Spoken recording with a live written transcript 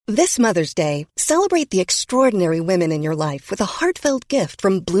This Mother's Day, celebrate the extraordinary women in your life with a heartfelt gift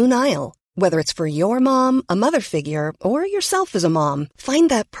from Blue Nile. Whether it's for your mom, a mother figure, or yourself as a mom, find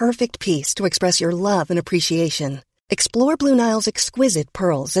that perfect piece to express your love and appreciation. Explore Blue Nile's exquisite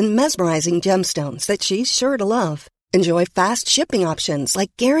pearls and mesmerizing gemstones that she's sure to love. Enjoy fast shipping options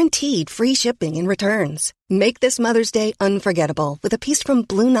like guaranteed free shipping and returns. Make this Mother's Day unforgettable with a piece from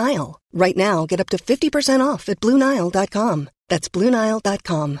Blue Nile. Right now, get up to 50% off at BlueNile.com. That's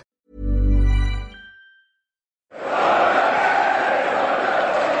BlueNile.com.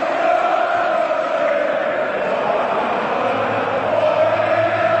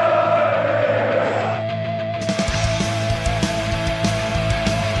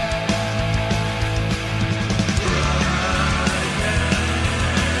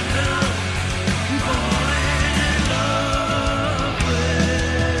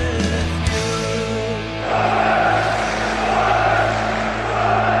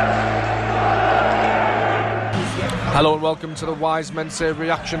 Hello and welcome to the Wise Men Say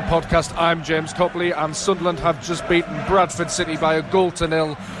Reaction podcast. I'm James Copley, and Sunderland have just beaten Bradford City by a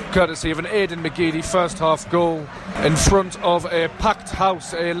 1-0, courtesy of an Aidan McGeady first half goal in front of a packed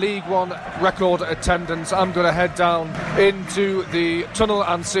house, a League One record attendance. I'm going to head down into the tunnel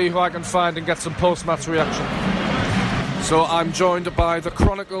and see who I can find and get some post-match reaction. So I'm joined by the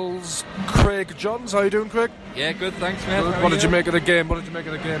Chronicles' Craig Johns. How are you doing, Craig? Yeah, good, thanks, mate. What did you make of the game?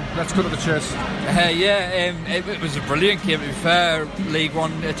 Let's go to the chase. It was a brilliant game. To be fair, League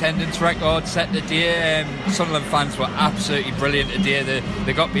One attendance record set today. Sunderland fans were absolutely brilliant today.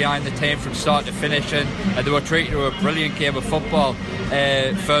 They got behind the team from start to finish, and they were treated to a brilliant game of football.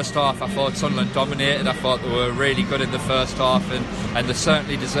 First half, I thought Sunderland dominated. I thought they were really good in the first half, and they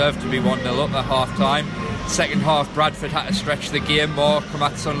certainly deserved to be 1-0 up at half time. Second half, Bradford had to stretch the game more, come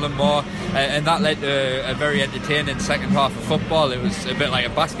at Sunderland more, and that led to a very entertaining second half of football. It was a bit like a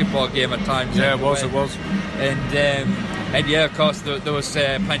basketball game at times. Yeah, it was. And yeah, of course, there was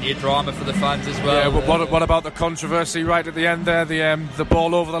plenty of drama for the fans as well. Yeah, but what about the controversy right at the end there? The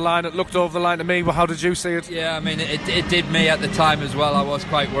ball over the line, it looked over the line to me. Well, how did you see it? Yeah, I mean, it did me at the time as well. I was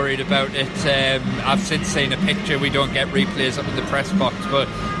quite worried about it. I've since seen a picture. We don't get replays up in the press box, but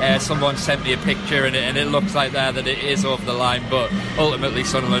someone sent me a picture, and it looks like there that it is over the line. But ultimately,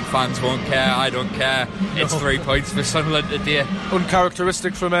 Sunderland fans won't care. I don't care. It's 3 points for Sunderland today.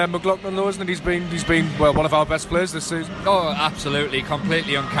 Uncharacteristic from McLaughlin, though, isn't it? He's been one of our best players this season. Oh, absolutely,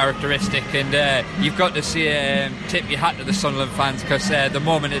 completely uncharacteristic, and you've got to see tip your hat to the Sunderland fans, because the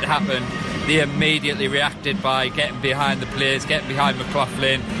moment it happened, they immediately reacted by getting behind the players, getting behind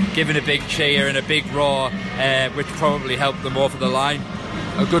McLaughlin, giving a big cheer and a big roar, which probably helped them over the line.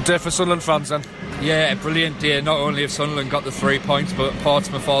 A good day for Sunderland fans then. Yeah, a brilliant day. Not only have Sunderland got the 3 points, but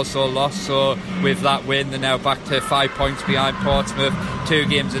Portsmouth also lost, so with that win they're now back to 5 points behind Portsmouth, 2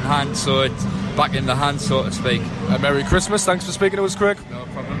 games in hand, so it's back in the hand, so to speak. Merry Christmas. Thanks for speaking to us, Craig. No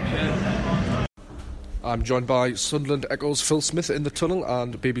problem. Yeah. I'm joined by Sunderland Echo's Phil Smith in the tunnel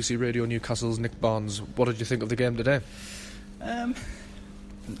and BBC Radio Newcastle's Nick Barnes. What did you think of the game today?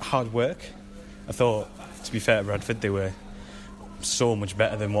 Hard work. I thought, to be fair to Bradford, they were so much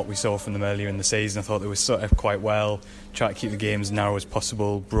better than what we saw from them earlier in the season. I thought they were set up quite well, tried to keep the game as narrow as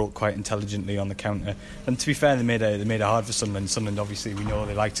possible, broke quite intelligently on the counter, and to be fair, they made it hard for Sunderland. Sunderland, obviously, we know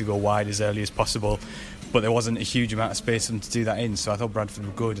they like to go wide as early as possible, but there wasn't a huge amount of space for them to do that in, so I thought Bradford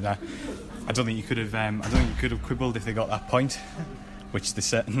were good, and I don't think you could have quibbled if they got that point, which they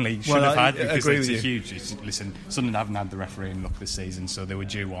certainly should have had, because it's a huge. Listen, Sunderland haven't had the refereeing look this season, so they were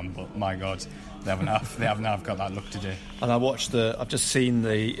due one, but my God, they haven't got that look to do. And I've just seen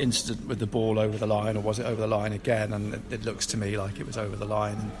the incident with the ball over the line, or was it over the line again? And it looks to me like it was over the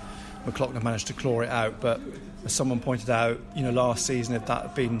line, and McLaughlin managed to claw it out. But as someone pointed out, last season, if that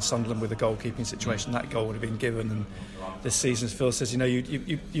had been Sunderland with a goalkeeping situation, that goal would have been given. And this season, as Phil says,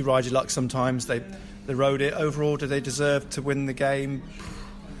 you ride your luck sometimes. They rode it. Overall, do they deserve to win the game?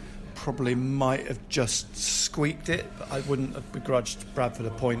 Probably might have just squeaked it, but I wouldn't have begrudged Bradford a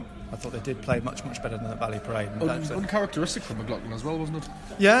point. I thought they did play much, much better than at Valley Parade. Uncharacteristic from McLaughlin as well, wasn't it?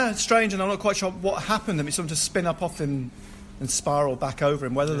 Yeah, it's strange, and I'm not quite sure what happened. I mean, something to spin up off him and spiral back over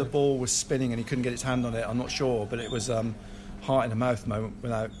him. Whether the ball was spinning and he couldn't get his hand on it, I'm not sure, but it was heart in the mouth moment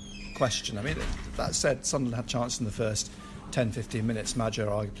without question. I mean, that said, Sunderland had chance in the first 10-15 minutes. Maggio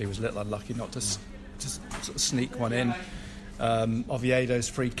arguably was a little unlucky not to sort of sneak one in. Oviedo's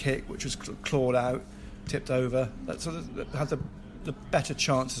free kick, which was clawed out, tipped over, that sort of had the better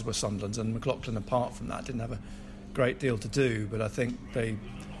chances were Sunderland's, and McLaughlin, apart from that, didn't have a great deal to do, but I think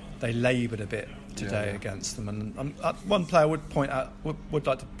they laboured a bit today against them. And one player I would point out, would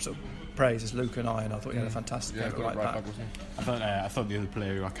like to sort of praise is Luke and I thought he had a fantastic game right back. I thought the other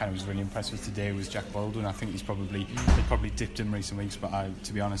player who I kind of was really impressed with today was Jack Baldwin. I think he's probably dipped in recent weeks, but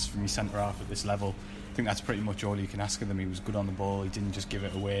to be honest, from his centre half at this level, I think that's pretty much all you can ask of them. He was good on the ball, he didn't just give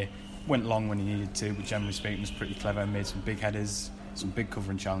it away, went long when he needed to, but generally speaking was pretty clever, made some big headers, some big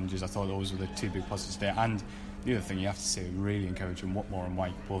covering challenges. I thought those were the two big positives there. And the other thing you have to say, really encouraging, Watmore and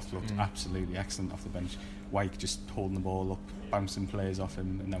Wyke both looked absolutely excellent off the bench. Wyke just holding the ball up, bouncing players off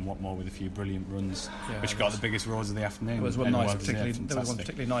him, and then Watmore with a few brilliant runs, which got the biggest rows of the afternoon. There was one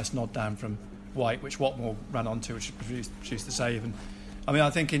particularly nice nod down from Wyke, which Watmore ran onto, which produced the save. And I mean, I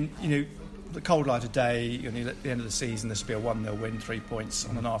think in the cold light of day, at the end of the season, this would be a 1-0 win, 3 points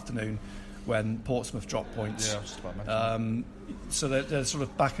on an afternoon when Portsmouth dropped points. So they're sort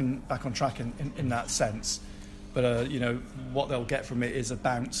of back on track in that sense. But what they'll get from it is a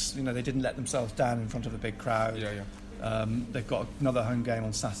bounce. They didn't let themselves down in front of a big crowd. They've got another home game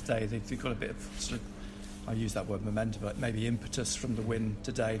on Saturday. They've got a bit of sort of, I use that word momentum, but maybe impetus from the win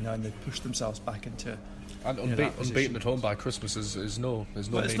today, knowing they've pushed themselves back into. And unbeaten at home by Christmas is no mean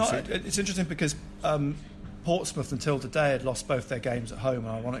feat. It's interesting because Portsmouth until today had lost both their games at home, and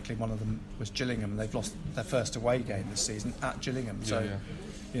ironically one of them was Gillingham, and they've lost their first away game this season at Gillingham.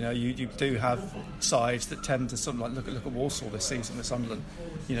 You do have sides that tend to sort of like look at Walsall this season with Sunderland.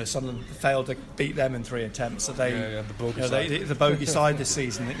 Sunderland failed to beat them in 3 attempts, so the bogey side this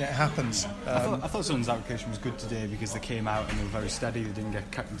season. It happens. I thought Sunderland's application was good today because they came out and they were very steady. They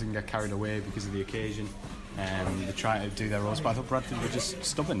didn't get carried away because of the occasion. They tried to do their roles, but I thought Bradford were just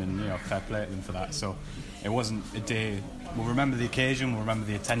stubborn, and fair play to them for that. So it wasn't a day. We'll remember the occasion, we'll remember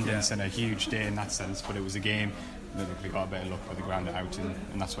the attendance, and a huge day in that sense. But it was a game. They got a bit of luck with the ground it out,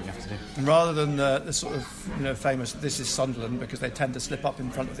 and that's what you have to do. And rather than the sort of famous "this is Sunderland" because they tend to slip up in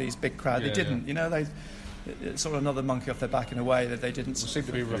front of these big crowds, they didn't. It's sort of another monkey off their back in a way that they didn't. We seem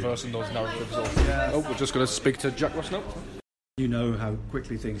to be reversing those narratives. We're just going to speak to Jack Ross now. You know how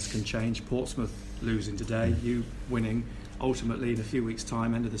quickly things can change. Portsmouth losing today, you winning. Ultimately, in a few weeks'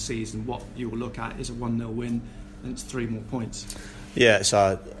 time, end of the season, what you will look at is a 1-0 win, and it's 3 more points. Yeah, it's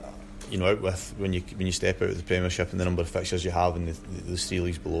out with when you step out of the Premiership and the number of fixtures you have in the 3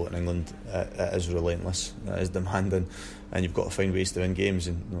 leagues below in England, it is relentless, it is demanding, and you've got to find ways to win games.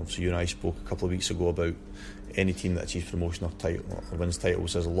 And obviously, you and I spoke a couple of weeks ago about any team that achieves promotion or wins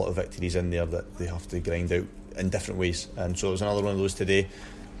titles. There's a lot of victories in there that they have to grind out in different ways, and so it was another one of those today.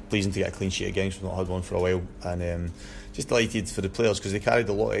 Pleasing to get a clean sheet against, we've not had one for a while, and just delighted for the players because they carried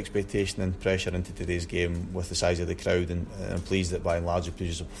a lot of expectation and pressure into today's game with the size of the crowd, and I'm pleased that by and large it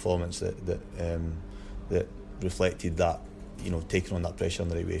produced a performance that reflected that, taking on that pressure in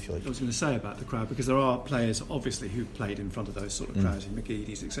the right way, if you like. I was going to say about the crowd, because there are players obviously who played in front of those sort of crowds in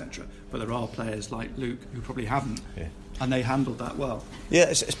McGeady's, etc., but there are players like Luke who probably haven't, and they handled that well. Yeah,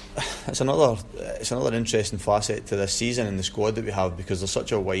 it's another interesting facet to this season and the squad that we have, because there's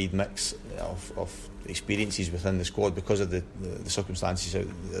such a wide mix of experiences within the squad because of the circumstances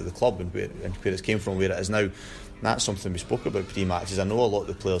of the club and where it's came from, where it is now. And that's something we spoke about pre-matches. I know a lot of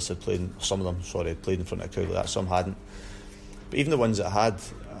the players had played, some of them, had played in front of a crowd like that, some hadn't. But even the ones that had,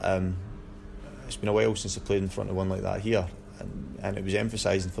 it's been a while since they played in front of one like that here, and it was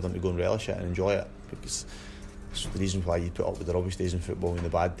emphasising for them to go and relish it and enjoy it, because it's the reason why you put up with the rubbish days in football and the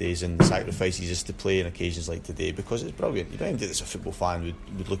bad days and sacrifices just to play on occasions like today, because it's brilliant. You don't even think that a football fan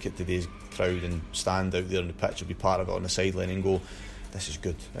would look at today's crowd and stand out there on the pitch or be part of it on the sideline and go, this is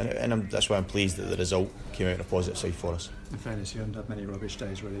good, and that's why I'm pleased that the result came out on a positive side for us. In fairness, you haven't had many rubbish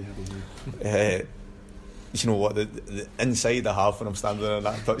days really, have you? You know what, the inside I have when I'm standing on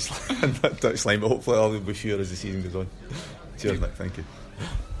that touchline, but hopefully I'll be fewer as the season goes on. Cheers, Nick, thank you.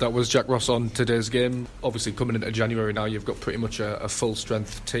 That was Jack Ross on today's game. Obviously, coming into January now, you've got pretty much a full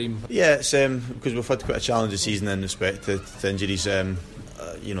strength team. Yeah, it's because we've had quite a challenging season in respect to injuries.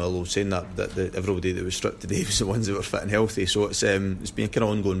 Although saying that everybody that was stripped today was the ones that were fit and healthy, so it's been a kind of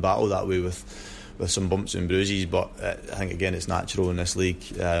ongoing battle that way with some bumps and bruises. But I think again it's natural in this league.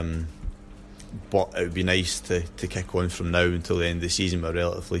 But it would be nice to kick on from now until the end of the season with a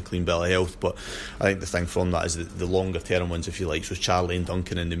relatively clean bill of health. But I think the thing from that is the longer term ones, if you like, so Charlie and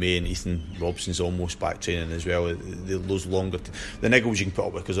Duncan in the main, Ethan Robson's almost back training as well. Those longer the niggles you can put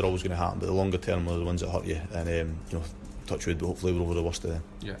up with because they're always going to happen, but the longer term are the ones that hurt you, and touch wood, but hopefully we're over the worst of them.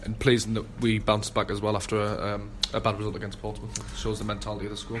 Yeah, and pleasing that we bounced back as well after a bad result against Portsmouth. It shows the mentality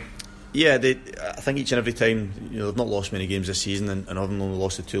of the squad. Yeah, I think each and every time, they've not lost many games this season, and having only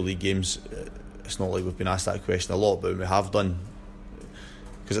lost the 2 league games, it's not like we've been asked that question a lot, but we have done.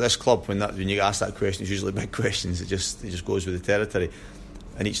 Because at this club, when you get asked that question, it's usually big questions. It just goes with the territory.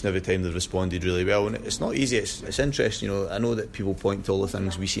 and each and every time they've responded really well. And it's not easy. It's interesting. I know that people point to all the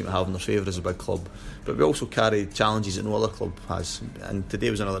things we seem to have in their favour as a big club, but we also carry challenges that no other club has. And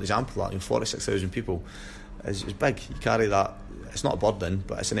today was another example of that. 46,000 people is big. You carry that. It's not a burden,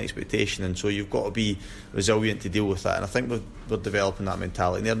 but it's an expectation, and so you've got to be resilient to deal with that. And I think we're developing that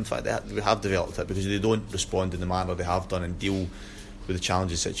mentality. And in fact, we have developed it, because they don't respond in the manner they have done and deal with the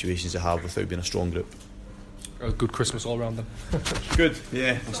challenges, situations they have without being a strong group. A good Christmas all round then. Good,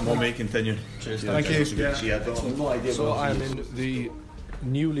 yeah. Some more may continue. Cheers. Thank you. So I'm in the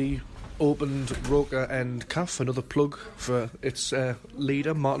newly opened Roker End Cafe, another plug for its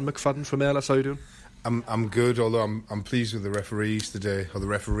leader, Martin McFadden from ALS. How are you doing? I'm good, although I'm pleased with the referees today, or the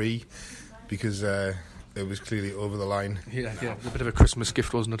referee, because it was clearly over the line. Yeah, a bit of a Christmas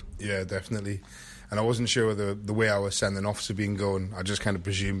gift, wasn't it? Yeah, definitely. And I wasn't sure whether the way I was sending off had been going. I just kind of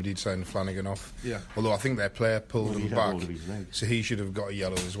presumed he'd send Flanagan off. Yeah. Although I think their player pulled him back, so he should have got a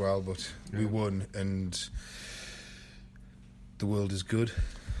yellow as well. But we won, and the world is good.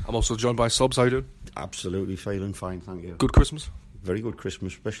 I'm also joined by Sobs. How are you doing? Absolutely fine, thank you. Good Christmas? Very good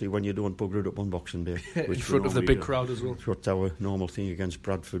Christmas, especially when you don't bugger it up on Boxing Day. In front of the big crowd as well. It's our normal thing against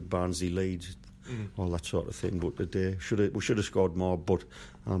Bradford, Barnsley, Leeds, all that sort of thing. But today, we should have scored more, but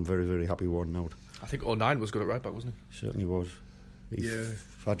I'm very, very happy we won out. I think 09 was good at right back, wasn't he? Certainly was. I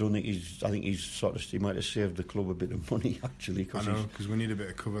think he might have saved the club a bit of money, actually. I know, because we need a bit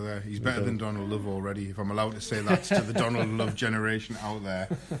of cover there. He's better than Donald Love already, if I'm allowed to say that to the Donald Love generation out there,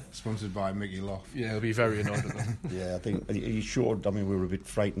 sponsored by Mickey Loft. Yeah, he'll be very annoyed at that. Yeah, I think he showed. I mean, we were a bit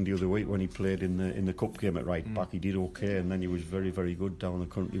frightened the other week when he played in the cup game at right back. He did okay, and then he was very, very good down the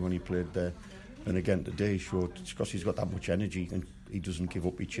country when he played there. And again today, he showed, because he's got that much energy and he doesn't give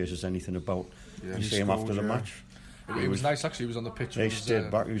up. He chases anything about. You see him after the match. It was nice, actually. He was on the pitch. He stayed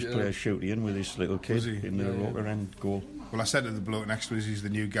back. He was playing shooting in with his little kid in the Roker End goal. Well, I said to the bloke next to us, he's the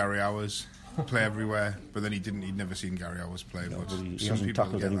new Gary Hours, play everywhere. But then he'd never seen Gary Hours play. No, but he hasn't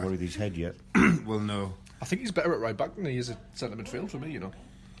tackled anybody's head yet. Well, no. I think he's better at right back than he is at centre midfield for me.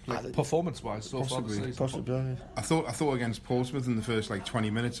 Like performance-wise, so possibly. I thought against Portsmouth in the first 20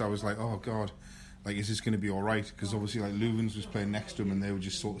 minutes, I was like, oh God. Is this going to be all right? Because obviously, Louvens was playing next to him, and they were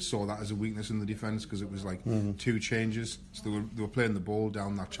just sort of saw that as a weakness in the defence, because it was two changes. So they were playing the ball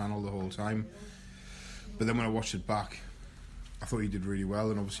down that channel the whole time. But then when I watched it back, I thought he did really well,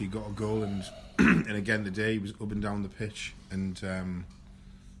 and obviously he got a goal. And and again today he was up and down the pitch, and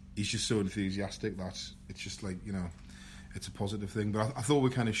he's just so enthusiastic that it's just it's a positive thing. But I thought we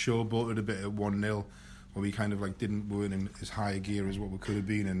kind of showboated a bit at 1-0, where we kind of weren't in as high a gear as what we could have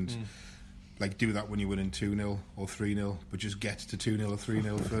been, and. Do that when you're winning 2-0 or 3-0, but just get to 2-0 or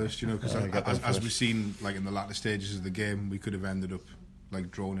 3-0 first, because as we've seen in the latter stages of the game, we could have ended up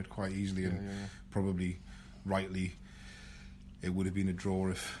drawing it quite easily, and probably rightly it would have been a draw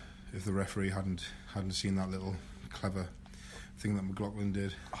if the referee hadn't seen that little clever thing that McLaughlin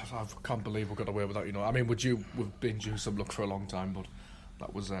did. I can't believe we got away with that. I mean, we've been due some luck for a long time, but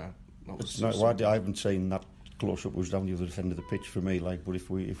that was I haven't seen that. Close-up was down the other end of the pitch for me, but if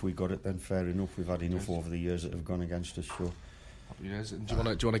we got it, then fair enough. We've had enough over the years that have gone against us. So. Happy days. And do you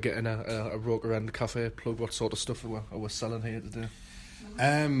want to get in a Roker End Cafe plug? What sort of stuff are we selling here today?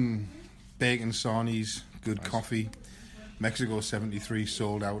 Bacon sarnies, good coffee. Mexico 73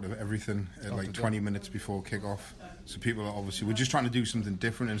 sold out of everything at 20 minutes before kick-off. So people are we're just trying to do something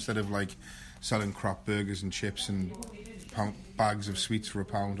different instead of selling crap burgers and chips and bags of sweets for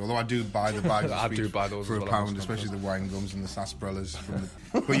 £1. Although I do buy the bags of sweets for £1, especially the wine gums and the sarsaparillas.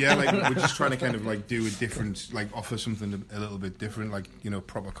 But yeah, we're just trying to kind of do a different, offer something a little bit different,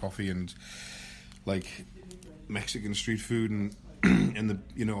 proper coffee and Mexican street food, and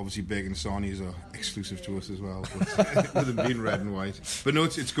obviously bacon sarnies are exclusive to us as well, with them being red and white. But no,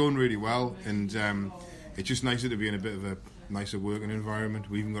 it's going really well, and it's just nicer to be in a bit of a nicer working environment.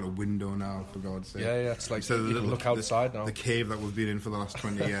 We even got a window now, for God's sake. Yeah, it's you can look outside now. The cave that we've been in for the last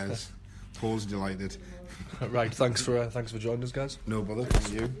 20 years. Paul's delighted. Right, thanks for joining us, guys. No bother,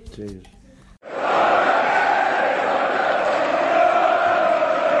 thank you. Cheers.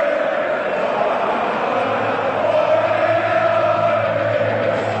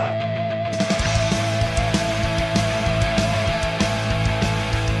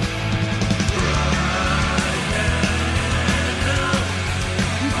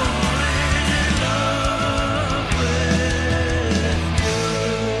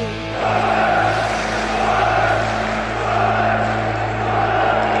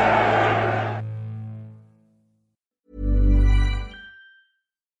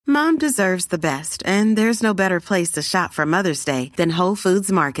 deserves the best, and there's no better place to shop for Mother's Day than Whole Foods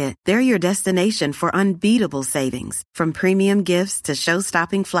Market. They're your destination for unbeatable savings, from premium gifts to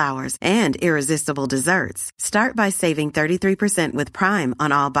show-stopping flowers and irresistible desserts. Start by saving 33% with Prime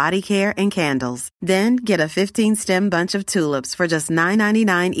on all body care and candles. Then get a 15-stem bunch of tulips for just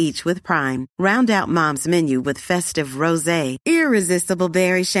 $9.99 each with Prime. Round out Mom's menu with festive rosé, irresistible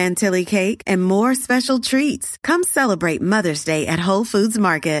berry chantilly cake, and more special treats. Come celebrate Mother's Day at Whole Foods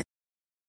Market.